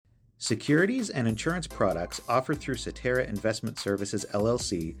Securities and insurance products offered through Cetera Investment Services,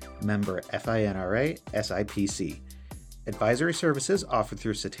 LLC, member FINRA, SIPC. Advisory services offered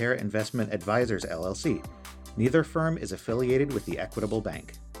through Cetera Investment Advisors, LLC. Neither firm is affiliated with the Equitable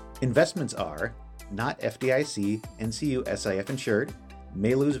Bank. Investments are not FDIC, NCU, SIF insured,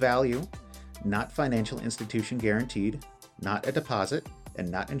 may lose value, not financial institution guaranteed, not a deposit,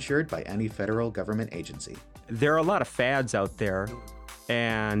 and not insured by any federal government agency. There are a lot of fads out there,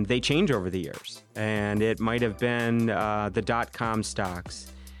 and they change over the years. And it might have been the dot-com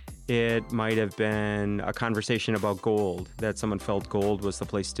stocks. It might have been a conversation about gold, that someone felt gold was the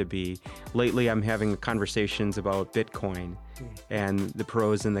place to be. Lately, I'm having conversations about Bitcoin and the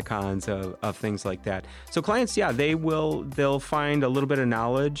pros and the cons of things like that. So clients, they'll find a little bit of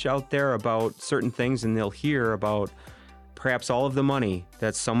knowledge out there about certain things, and they'll hear about perhaps all of the money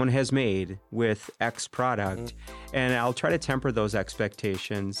that someone has made with X product. And I'll try to temper those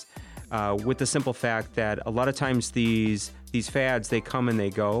expectations with the simple fact that a lot of times these fads, they come and they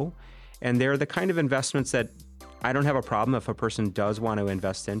go, and they're the kind of investments that I don't have a problem if a person does want to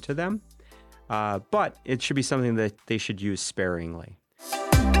invest into them, but it should be something that they should use sparingly.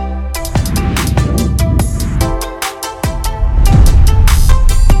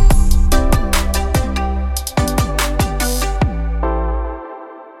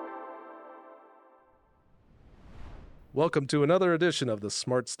 Welcome to another edition of the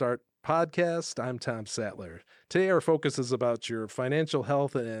Smart Start podcast. I'm Tom Sattler. Today our focus is about your financial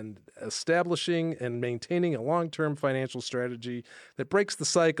health and establishing and maintaining a long-term financial strategy that breaks the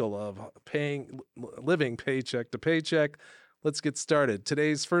cycle of living paycheck to paycheck. Let's get started.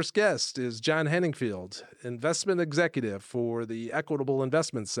 Today's first guest is John Henningfield, investment executive for the Equitable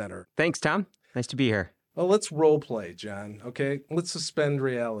Investment Center. Thanks, Tom. Nice to be here. Well, let's role play, John. Okay, let's suspend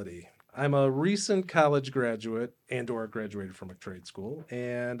reality. I'm a recent college graduate or graduated from a trade school,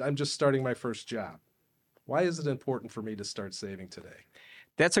 and I'm just starting my first job. Why is it important for me to start saving today?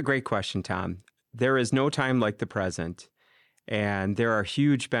 That's a great question, Tom. There is no time like the present, and there are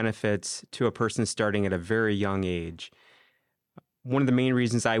huge benefits to a person starting at a very young age. One of the main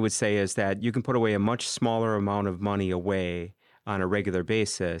reasons I would say is that you can put away a much smaller amount of money away on a regular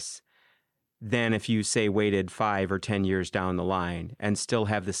basis than if you, say, waited 5 or 10 years down the line and still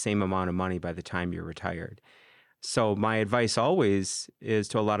have the same amount of money by the time you're retired. So my advice always is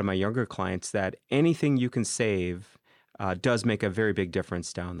to a lot of my younger clients that anything you can save does make a very big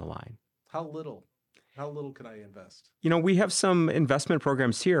difference down the line. How little? How little can I invest? You know, we have some investment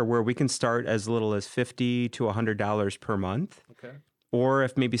programs here where we can start as little as $50 to $100 per month. Okay. Or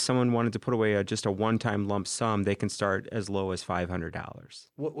if maybe someone wanted to put away just a one-time lump sum, they can start as low as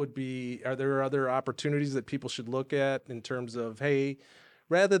 $500. Are there other opportunities that people should look at in terms of, hey,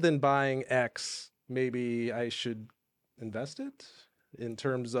 rather than buying X, maybe I should invest it? In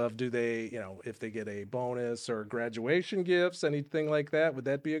terms of if they get a bonus or graduation gifts, anything like that, would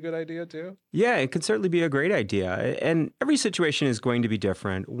that be a good idea too? Yeah, it could certainly be a great idea. And every situation is going to be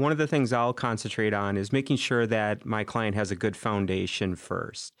different. One of the things I'll concentrate on is making sure that my client has a good foundation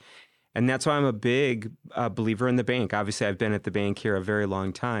first. And that's why I'm a big believer in the bank. Obviously, I've been at the bank here a very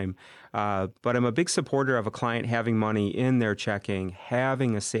long time, but I'm a big supporter of a client having money in their checking,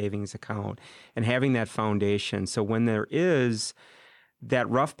 having a savings account, and having that foundation. So when there is that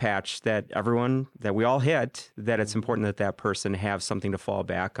rough patch that we all hit, that it's important that that person have something to fall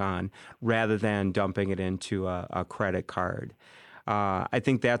back on rather than dumping it into a credit card. I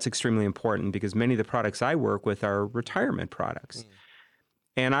think that's extremely important because many of the products I work with are retirement products.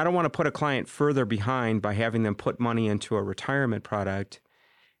 And I don't want to put a client further behind by having them put money into a retirement product,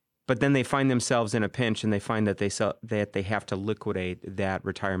 but then they find themselves in a pinch and they find that they have to liquidate that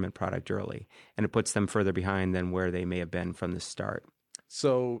retirement product early. And it puts them further behind than where they may have been from the start.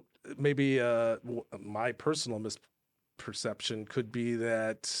 So maybe my personal misperception could be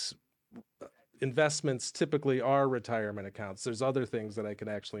that investments typically are retirement accounts. There's other things that I can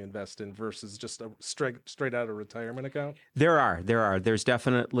actually invest in versus just a straight out of retirement account. There are. There's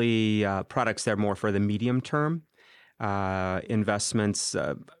definitely products that are more for the medium term. Investments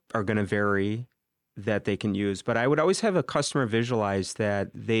are going to vary that they can use. But I would always have a customer visualize that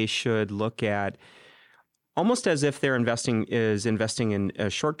they should look at almost as if they're investing in a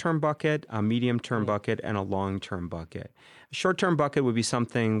short-term bucket, a medium-term bucket, and a long-term bucket. A short-term bucket would be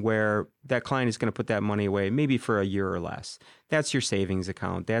something where that client is going to put that money away maybe for a year or less. That's your savings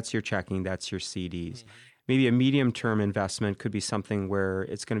account. That's your checking. That's your CDs. Maybe a medium-term investment could be something where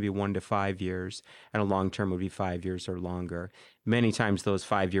it's going to be 1 to 5 years, and a long-term would be 5 years or longer. Many times those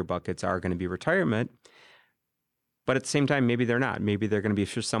 5-year buckets are going to be retirement. But at the same time, maybe they're not. Maybe they're going to be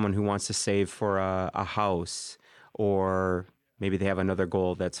for someone who wants to save for a house or maybe they have another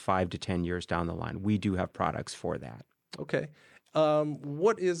goal that's 5 to 10 years down the line. We do have products for that. Okay.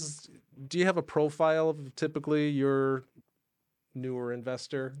 Do you have a profile of typically your newer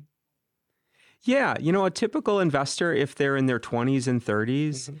investor? Yeah, a typical investor, if they're in their 20s and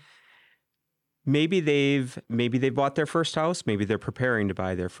 30s, maybe they've bought their first house, maybe they're preparing to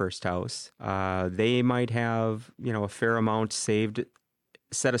buy their first house. They might have, a fair amount saved,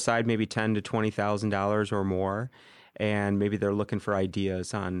 set aside maybe $10,000 to $20,000 or more, and maybe they're looking for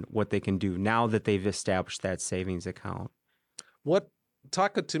ideas on what they can do now that they've established that savings account.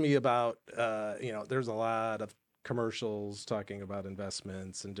 Talk to me about, there's a lot of commercials talking about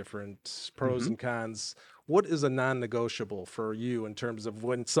investments and different pros and cons. What is a non-negotiable for you in terms of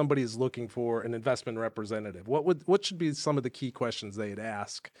when somebody is looking for an investment representative? What should be some of the key questions they'd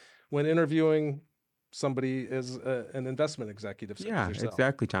ask when interviewing somebody as an investment executive such as yourself?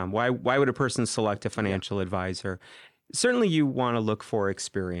 Exactly, Tom. Why would a person select a financial advisor? Certainly you want to look for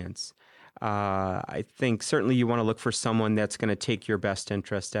experience. I think certainly you want to look for someone that's going to take your best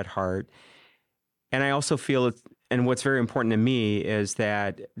interest at heart. And I also feel, and what's very important to me is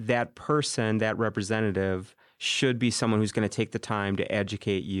that person, that representative, should be someone who's going to take the time to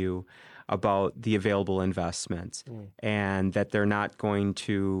educate you about the available investments, and that they're not going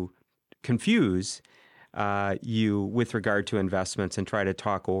to confuse you with regard to investments and try to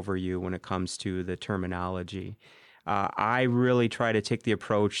talk over you when it comes to the terminology. I really try to take the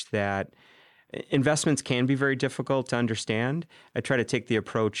approach that investments can be very difficult to understand. I try to take the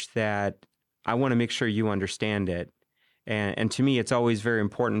approach that I want to make sure you understand it. And to me, it's always very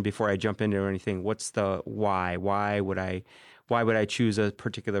important before I jump into anything. What's the why? Why would I choose a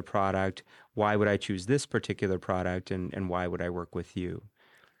particular product? Why would I choose this particular product? And why would I work with you?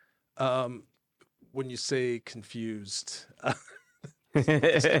 When you say confused,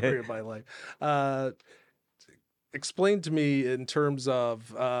 story of my life. Explain to me in terms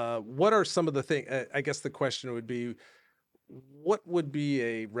of what are some of the things. I guess the question would be, what would be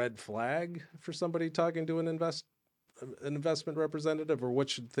a red flag for somebody talking to an investment representative, or what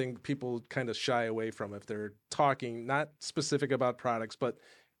should people kind of shy away from if they're talking not specific about products, but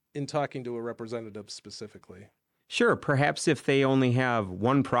in talking to a representative specifically? Sure. Perhaps if they only have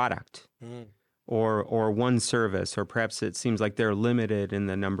one product or one service, or perhaps it seems like they're limited in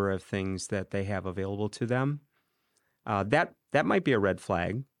the number of things that they have available to them. That might be a red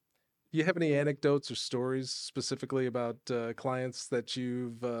flag. Do you have any anecdotes or stories specifically about clients that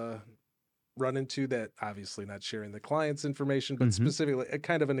you've run into, that obviously not sharing the client's information, but specifically a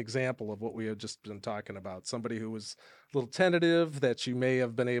kind of an example of what we have just been talking about? Somebody who was a little tentative, that you may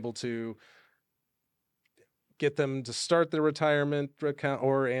have been able to get them to start their retirement account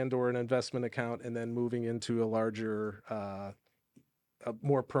or an investment account, and then moving into a larger, a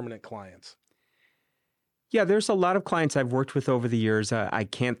more permanent client. Yeah, there's a lot of clients I've worked with over the years. I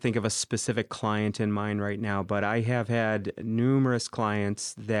can't think of a specific client in mind right now, but I have had numerous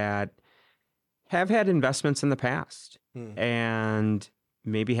clients that have had investments in the past and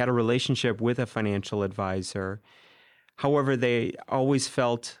maybe had a relationship with a financial advisor. However, they always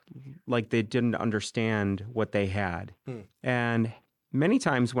felt like they didn't understand what they had. And many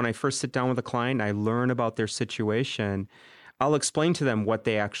times when I first sit down with a client, I learn about their situation. I'll explain to them what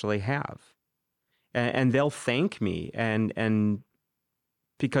they actually have. And they'll thank me, and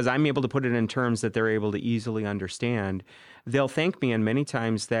because I'm able to put it in terms that they're able to easily understand, they'll thank me. And many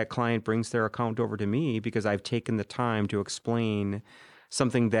times that client brings their account over to me because I've taken the time to explain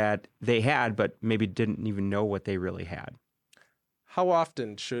something that they had, but maybe didn't even know what they really had. How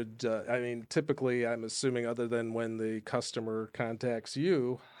often should, typically, I'm assuming other than when the customer contacts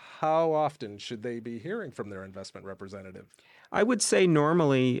you, how often should they be hearing from their investment representative? I would say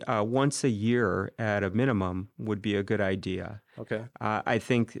normally once a year at a minimum would be a good idea. Okay. I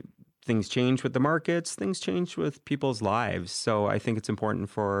think things change with the markets, things change with people's lives. So I think it's important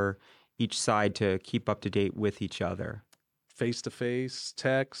for each side to keep up to date with each other. Face-to-face,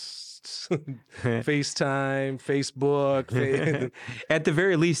 text, FaceTime, Facebook. At the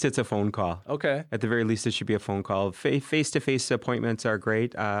very least, it's a phone call. Okay. At the very least, it should be a phone call. Face-to-face appointments are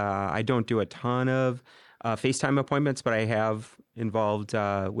great. I don't do a ton of FaceTime appointments, but I have involved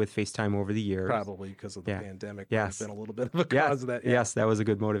with FaceTime over the years. Probably because of the pandemic. Yes. Might have been a little bit of a cause of that. Yeah. Yes, that was a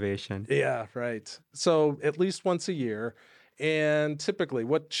good motivation. Yeah, right. So at least once a year. And typically,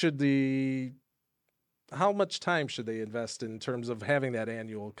 how much time should they invest in terms of having that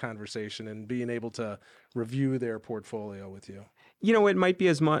annual conversation and being able to review their portfolio with you? It might be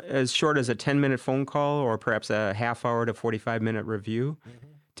as short as a 10-minute phone call, or perhaps a half-hour to 45-minute review,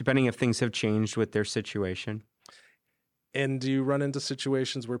 depending if things have changed with their situation. And do you run into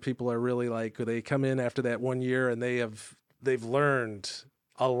situations where people are really they come in after that 1 year and they have they've learned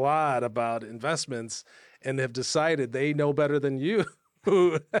a lot about investments and have decided they know better than you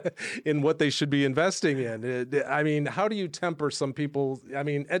in what they should be investing in. I mean, how do you temper some people? I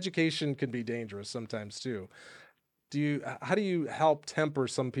mean, education can be dangerous sometimes too. How do you help temper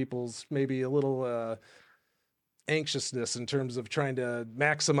some people's maybe a little anxiousness in terms of trying to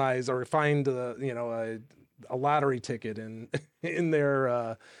maximize or find a lottery ticket in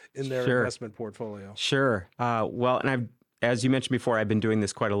their Sure. investment portfolio? Sure. Well, and as you mentioned before, I've been doing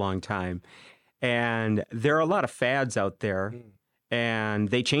this quite a long time, and there are a lot of fads out there, and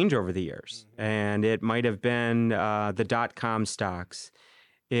they change over the years. And it might have been the .com stocks.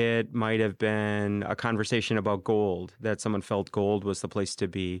 It might have been a conversation about gold, that someone felt gold was the place to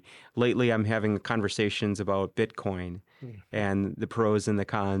be. Lately, I'm having conversations about Bitcoin and the pros and the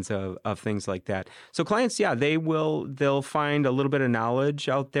cons of things like that. So clients, yeah, they'll find a little bit of knowledge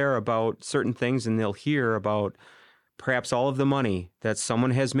out there about certain things, and they'll hear about perhaps all of the money that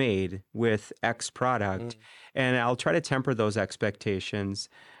someone has made with X product. And I'll try to temper those expectations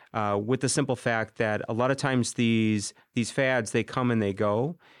with the simple fact that a lot of times these fads, they come and they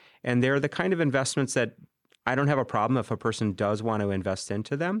go, and they're the kind of investments that I don't have a problem if a person does want to invest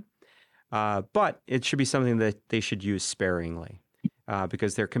into them, but it should be something that they should use sparingly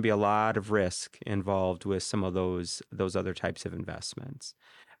because there can be a lot of risk involved with some of those other types of investments.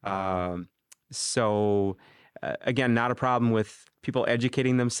 Again, not a problem with people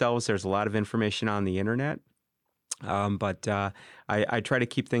educating themselves. There's a lot of information on the internet. But I try to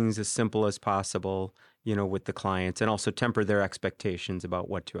keep things as simple as possible, with the clients, and also temper their expectations about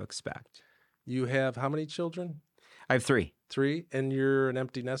what to expect. You have how many children? I have 3. 3, and you're an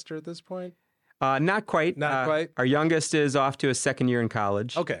empty nester at this point? Not quite. Not quite? Our youngest is off to his second year in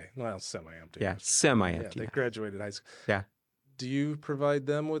college. Okay, well, semi-empty. Yeah, semi-empty. Yeah, they graduated high school. Yeah. Do you provide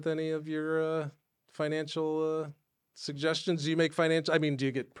them with any of your financial suggestions? Do you make financial? I mean, do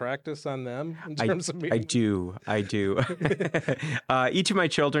you get practice on them in terms of meeting? I do. Each of my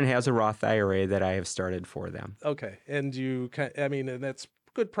children has a Roth IRA that I have started for them. Okay, and and that's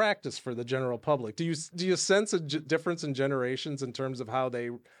good practice for the general public. Do you sense a difference in generations in terms of how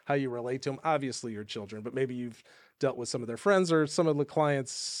you relate to them? Obviously, your children, but maybe you've dealt with some of their friends or some of the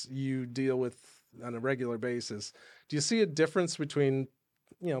clients you deal with on a regular basis. Do you see a difference between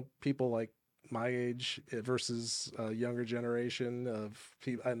people like my age versus a younger generation of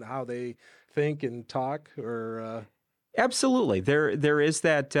people and how they think and talk? Or Absolutely, there is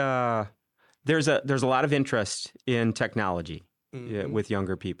that. There's a lot of interest in technology with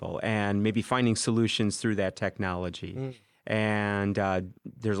younger people, and maybe finding solutions through that technology. And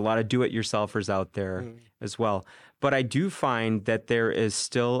there's a lot of do-it-yourselfers out there as well. But I do find that there is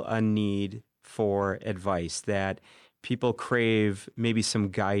still a need for advice, that people crave maybe some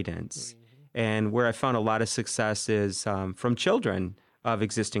guidance. And where I found a lot of success is from children of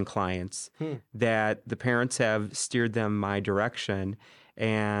existing clients, that the parents have steered them my direction,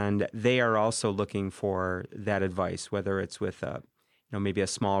 and they are also looking for that advice, whether it's with maybe a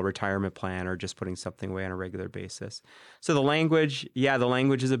small retirement plan or just putting something away on a regular basis. So the language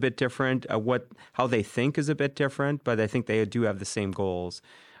is a bit different. How they think is a bit different, but I think they do have the same goals: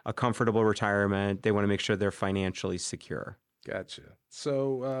 a comfortable retirement. They want to make sure they're financially secure. Gotcha.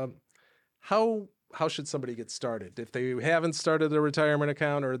 So how should somebody get started if they haven't started a retirement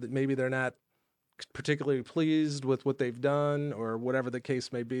account, or that maybe they're not particularly pleased with what they've done, or whatever the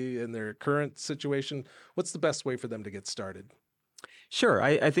case may be in their current situation? What's the best way for them to get started? Sure.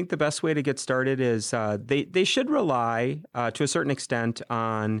 I think the best way to get started is they should rely to a certain extent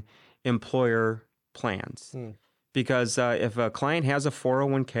on employer plans. Because if a client has a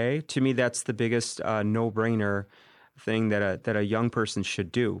 401k, to me, that's the biggest no-brainer thing that a young person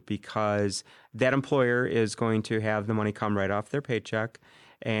should do, because that employer is going to have the money come right off their paycheck,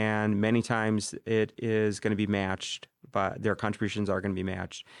 and many times it is going to be matched, but their contributions are going to be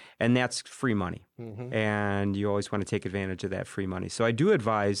matched, and that's free money. And you always want to take advantage of that free money. So I do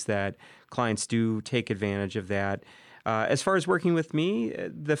advise that clients do take advantage of that. As far as working with me,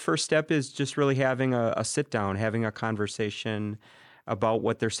 the first step is just really having a sit down, having a conversation about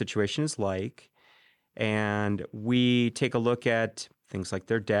what their situation is like. And we take a look at things like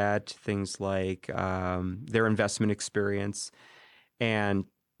their debt, things like their investment experience. And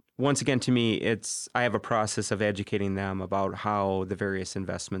once again, to me, I have a process of educating them about how the various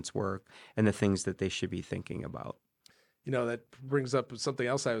investments work and the things that they should be thinking about. That brings up something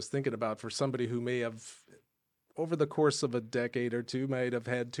else I was thinking about for somebody who may have, over the course of a decade or two, might have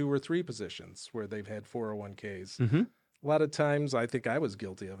had 2 or 3 positions where they've had 401ks. A lot of times, I think I was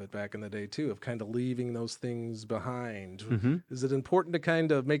guilty of it back in the day too, of kind of leaving those things behind. Mm-hmm. Is it important to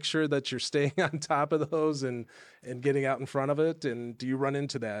kind of make sure that you're staying on top of those and getting out in front of it? And do you run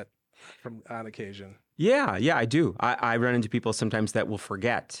into that on occasion? Yeah, I do. I run into people sometimes that will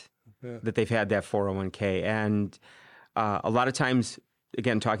forget that they've had that 401k. And a lot of times,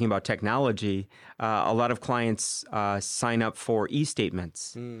 again, talking about technology, a lot of clients sign up for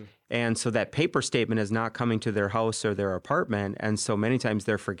e-statements. And so that paper statement is not coming to their house or their apartment. And so many times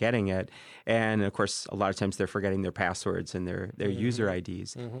they're forgetting it. And of course, a lot of times they're forgetting their passwords and their user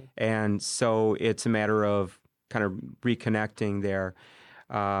IDs. And so it's a matter of kind of reconnecting there.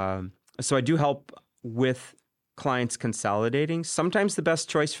 So I do help with clients consolidating. Sometimes the best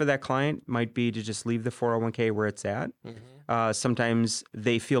choice for that client might be to just leave the 401k where it's at. Sometimes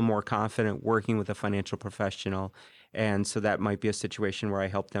they feel more confident working with a financial professional. And so that might be a situation where I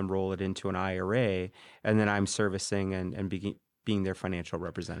help them roll it into an IRA, and then I'm servicing and being their financial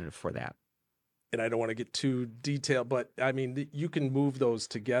representative for that. And I don't want to get too detailed, but I mean, you can move those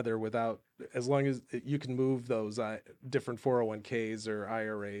together as long as you can move those different 401ks or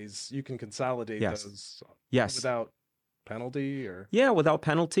IRAs, you can consolidate those without penalty or? Yeah, without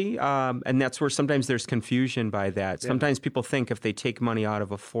penalty. And that's where sometimes there's confusion by that. Sometimes people think if they take money out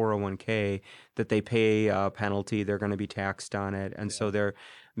of a 401k that they pay a penalty, they're going to be taxed on it. And so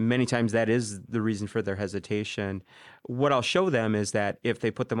many times that is the reason for their hesitation. What I'll show them is that if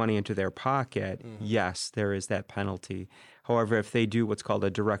they put the money into their pocket, yes, there is that penalty. However, if they do what's called a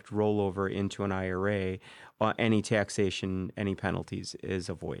direct rollover into an IRA, any taxation, any penalties is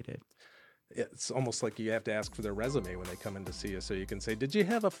avoided. It's almost like you have to ask for their resume when they come in to see you, so you can say, did you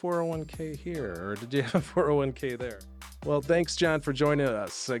have a 401k here, or did you have a 401k there? Well, thanks, John, for joining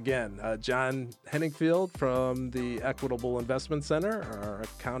us again. John Henningfield from the Equitable Investment Center, our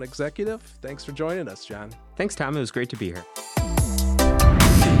account executive. Thanks for joining us, John. Thanks, Tom. It was great to be here.